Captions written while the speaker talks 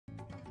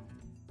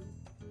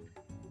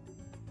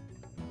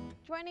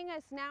Joining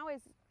us now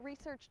is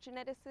research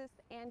geneticist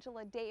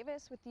Angela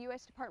Davis with the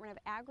U.S. Department of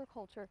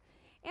Agriculture.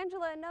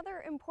 Angela,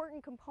 another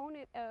important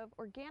component of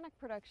organic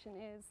production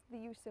is the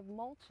use of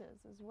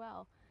mulches as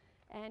well.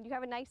 And you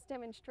have a nice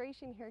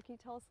demonstration here. Can you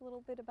tell us a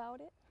little bit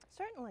about it?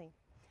 Certainly.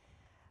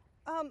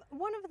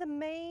 One of the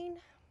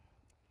main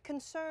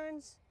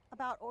concerns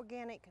about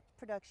organic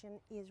production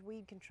is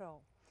weed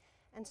control.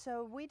 And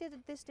so we did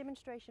this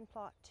demonstration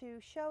plot to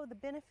show the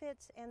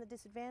benefits and the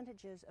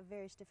disadvantages of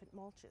various different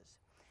mulches.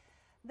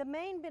 The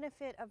main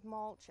benefit of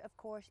mulch, of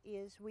course,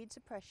 is weed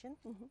suppression,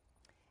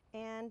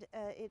 and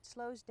it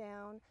slows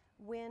down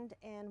wind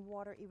and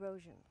water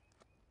erosion.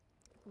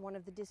 One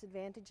of the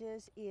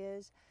disadvantages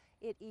is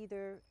it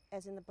either,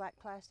 as in the black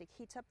plastic,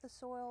 heats up the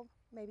soil,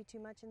 maybe too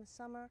much in the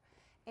summer,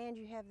 and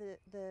you have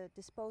the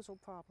disposal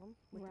problem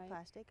with the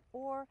plastic,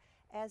 or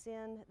as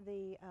in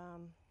the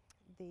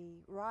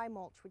rye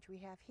mulch, which we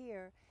have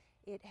here,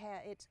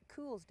 it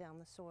cools down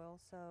the soil,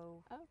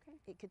 so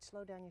it could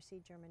slow down your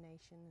seed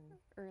germination. And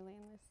early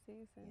in this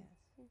season.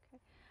 Yes.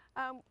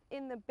 Okay.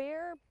 In the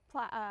bare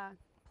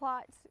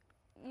plots,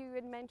 you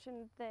had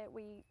mentioned that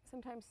we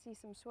sometimes see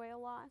some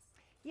soil loss.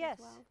 Yes.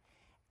 As well.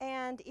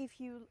 And if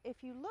you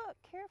look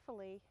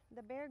carefully,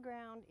 the bare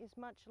ground is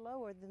much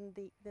lower than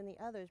the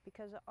others,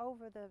 because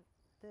over the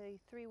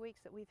 3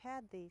 weeks that we've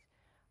had these,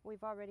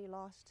 we've already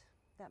lost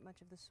that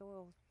much of the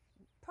soil.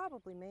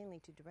 Probably mainly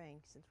to rain,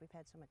 since we've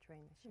had so much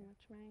rain this year.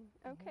 So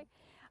much rain. Okay.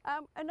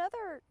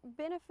 Another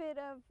benefit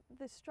of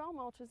the straw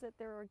mulch is that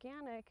they're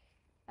organic.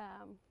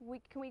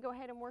 Can we go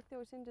ahead and work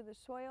those into the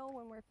soil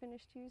when we're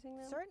finished using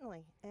them?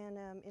 Certainly, and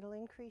it'll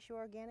increase your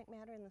organic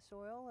matter in the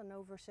soil, and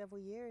over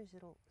several years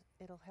it'll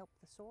help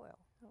the soil.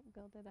 Help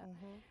build it up.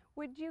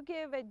 Would you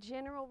give a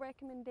general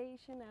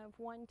recommendation of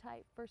one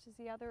type versus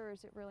the other, or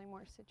is it really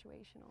more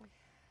situational?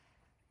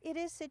 It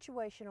is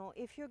situational.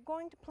 If you're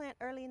going to plant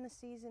early in the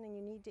season and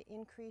you need to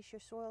increase your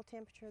soil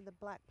temperature, the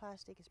black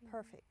plastic is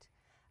perfect.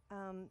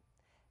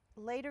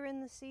 Later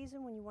in the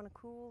season, when you want to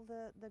cool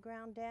the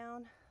ground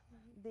down,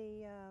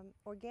 the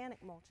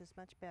organic mulch is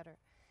much better.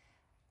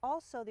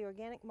 Also, the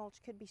organic mulch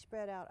could be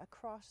spread out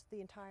across the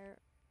entire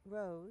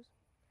rows,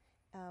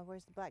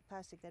 whereas the black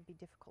plastic, that'd be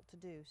difficult to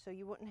do. So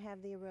you wouldn't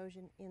have the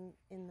erosion in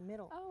the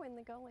middle. Oh, in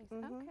the gullies.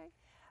 Okay.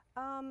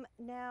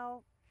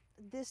 Now,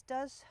 this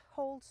does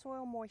hold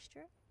soil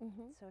moisture,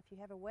 so if you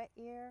have a wet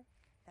year,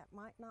 that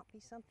might not be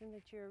something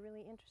that you're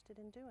really interested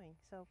in doing.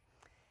 So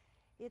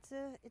it's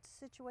a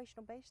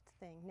situational based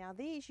thing. Now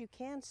these you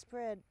can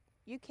spread,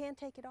 you can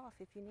take it off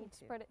if you need to.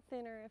 Spread it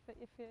thinner if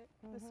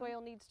the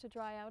soil needs to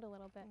dry out a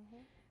little bit.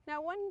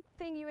 Now, one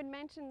thing you had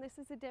mentioned, this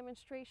is a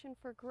demonstration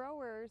for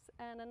growers,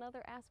 and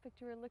another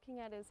aspect you were looking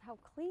at is how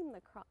clean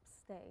the crops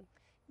stay.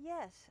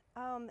 Yes,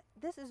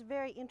 this is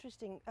very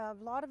interesting. A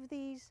lot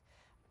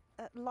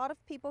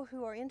of people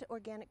who are into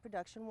organic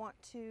production want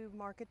to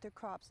market their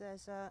crops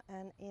as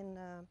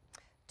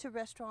to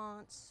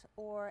restaurants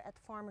or at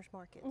the farmers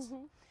markets.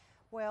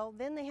 Well,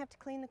 then they have to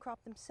clean the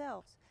crop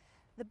themselves.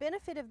 The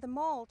benefit of the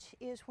mulch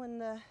is when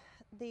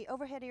the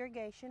overhead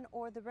irrigation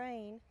or the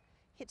rain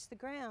hits the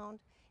ground,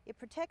 it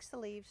protects the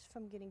leaves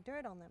from getting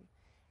dirt on them.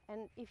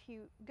 And if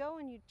you go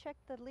and you check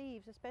the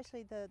leaves,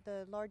 especially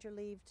the larger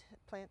leaved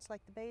plants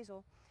like the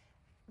basil,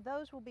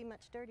 those will be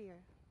much dirtier.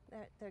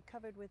 They're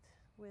covered with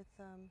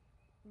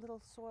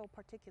little soil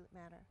particulate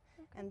matter,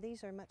 and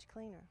these are much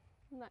cleaner.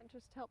 And that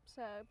just helps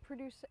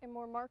produce a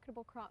more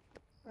marketable crop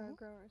for our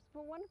growers.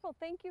 Well, wonderful.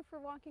 Thank you for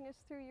walking us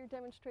through your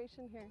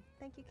demonstration here.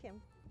 Thank you,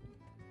 Kim.